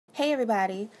Hey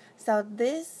everybody, so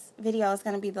this video is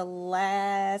going to be the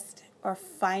last or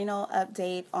final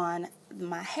update on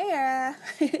my hair.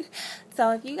 So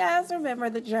if you guys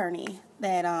remember the journey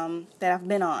that I've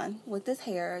been on with this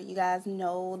hair, you guys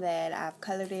know that I've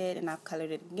colored it and I've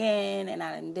colored it again and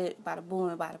I done did bada boom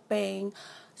and bada bang.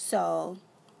 So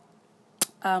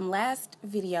last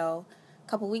video, a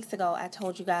couple weeks ago, I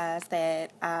told you guys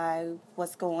that I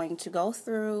was going to go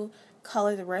through,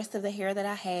 color the rest of the hair that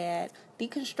I had,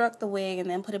 deconstruct the wig, and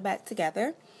then put it back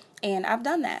together. And I've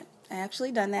done that. I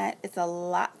actually done that. It's a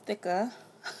lot thicker.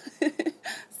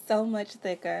 So much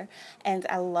thicker. And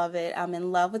I love it. I'm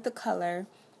in love with the color.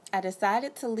 I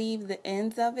decided to leave the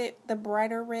ends of it the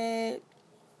brighter red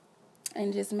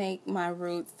and just make my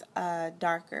roots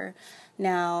darker.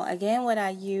 Now, again, what I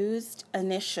used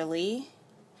initially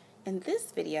in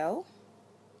this video,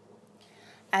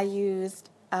 I used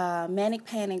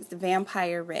Manic's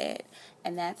Vampire Red,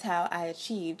 and that's how I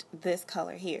achieved this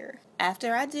color here.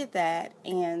 After I did that,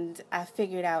 and I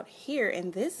figured out here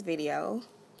in this video,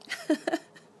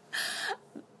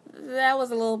 that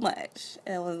was a little much.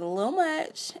 It was a little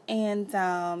much, and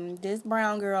this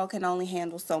brown girl can only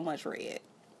handle so much red,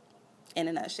 in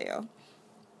a nutshell.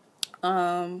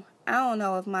 I don't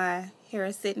know if my hair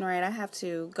is sitting right. I have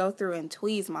to go through and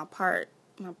tweeze my part.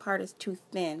 My part is too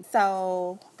thin.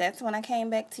 So that's when I came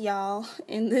back to y'all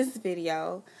in this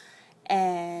video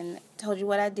and told you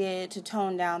what I did to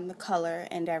tone down the color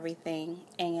and everything.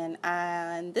 And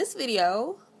in this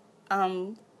video,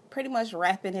 I'm pretty much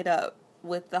wrapping it up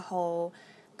with the whole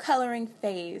coloring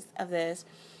phase of this.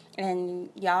 And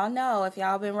y'all know, if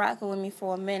y'all been rocking with me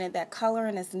for a minute, that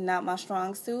coloring is not my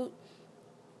strong suit.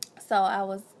 So I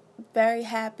was very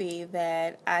happy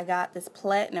that I got this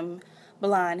platinum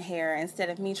blonde hair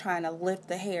instead of me trying to lift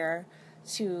the hair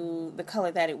to the color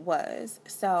that it was.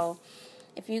 So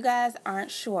if you guys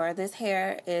aren't sure, this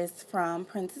hair is from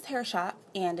Prince's Hair Shop,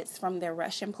 and it's from their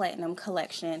Russian Platinum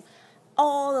collection.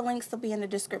 All the links will be in the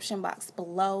description box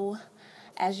below.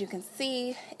 As you can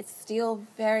see, it's still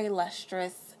very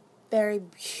lustrous, very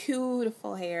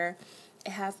beautiful hair.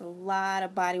 It has a lot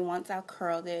of body once I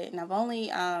curled it, and I've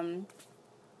only,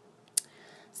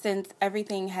 since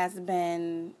everything has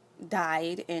been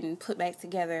dyed and put back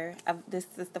together, this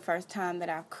is the first time that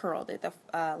I've curled it. The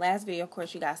last video, of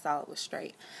course, you guys saw it was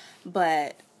straight,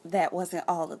 but that wasn't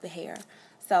all of the hair.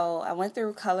 So I went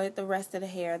through, colored the rest of the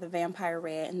hair, the Vampire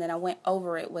Red, and then I went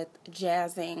over it with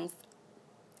Jazzing's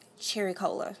Cherry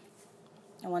Cola.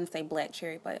 I want to say black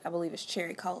cherry, but I believe it's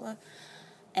Cherry Cola.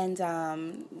 And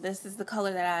this is the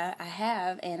color that I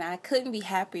have, and I couldn't be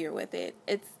happier with it.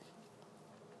 It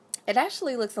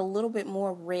actually looks a little bit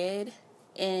more red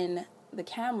in the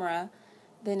camera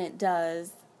than it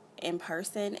does in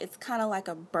person. It's kind of like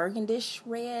a burgundish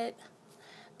red,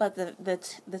 but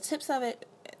the tips of it,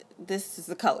 this is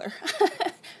the color.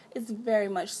 It's very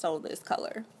much so this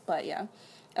color. But yeah,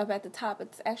 up at the top,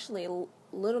 it's actually a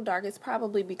little dark. It's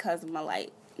probably because of my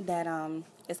light that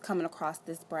is coming across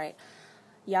this bright.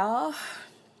 Y'all,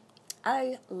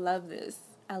 I love this.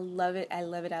 I love it. I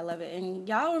love it. I love it. And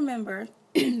y'all remember,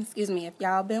 excuse me, if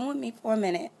y'all been with me for a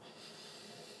minute,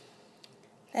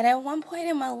 that at one point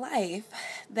in my life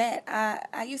that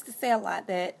I used to say a lot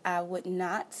that I would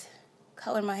not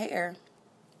color my hair.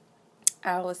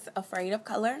 I was afraid of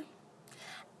color.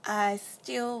 I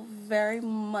still very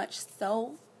much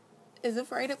so is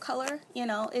afraid of color. You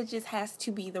know, it just has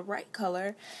to be the right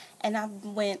color. And I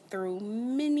went through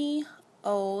many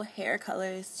old hair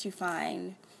colors to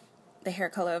find the hair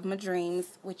color of my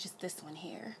dreams, which is this one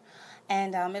here.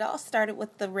 And it all started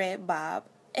with the red bob.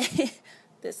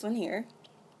 This one here.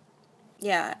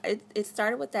 Yeah, it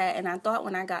started with that, and I thought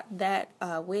when I got that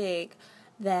wig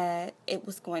that it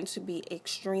was going to be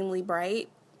extremely bright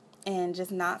and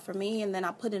just not for me. And then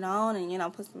I put it on and, you know,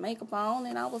 put some makeup on,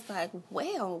 and I was like,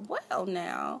 well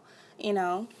now, you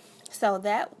know. So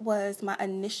that was my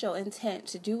initial intent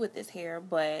to do with this hair,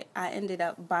 but I ended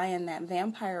up buying that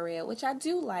Vampire Red, which I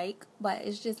do like, but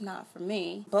it's just not for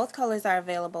me. Both colors are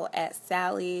available at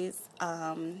Sally's.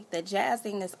 The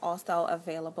Jazzing is also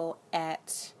available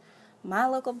at my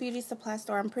local beauty supply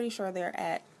store. I'm pretty sure they're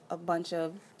at a bunch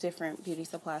of different beauty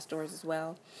supply stores as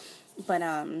well. But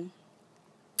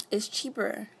it's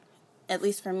cheaper, at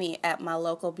least for me, at my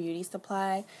local beauty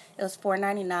supply. It was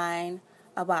 $4.99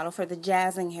 a bottle for the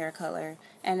Jazzing hair color,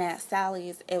 and at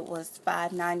Sally's it was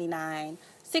 $5.99,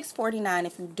 $6.49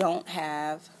 if you don't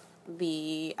have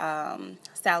the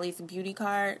Sally's beauty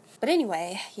card. But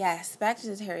anyway, yes, back to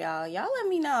this hair, y'all. Y'all let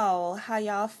me know how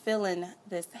y'all feeling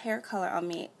this hair color on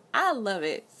me. I love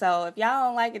it. So if y'all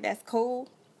don't like it, that's cool.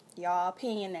 Y'all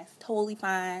opinion, that's totally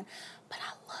fine. But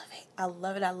I love it. I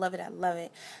love it. I love it. I love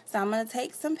it. So I'm going to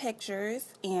take some pictures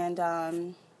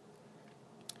and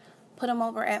put them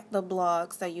over at the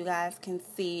blog so you guys can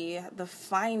see the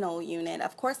final unit.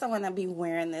 Of course, I'm going to be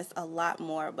wearing this a lot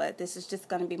more, but this is just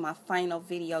going to be my final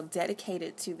video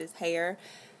dedicated to this hair.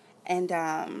 And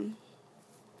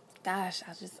gosh,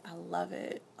 I love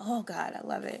it. Oh God, I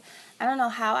love it. I don't know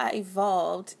how I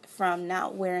evolved from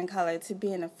not wearing color to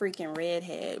being a freaking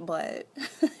redhead, but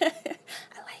I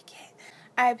like it.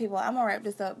 Alright, people, I'm gonna wrap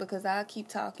this up because I keep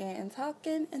talking and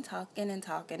talking and talking and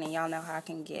talking, and y'all know how I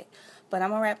can get. But I'm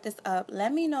gonna wrap this up.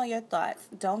 Let me know your thoughts.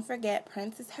 Don't forget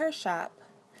Princess Hair Shop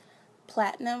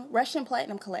Russian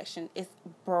Platinum collection is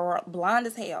blonde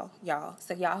as hell, y'all.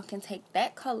 So y'all can take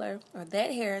that color or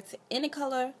that hair to any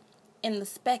color in the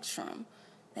spectrum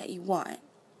that you want.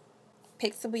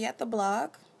 Pics will be at the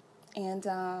blog. And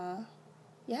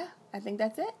yeah, I think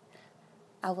that's it.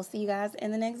 I will see you guys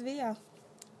in the next video.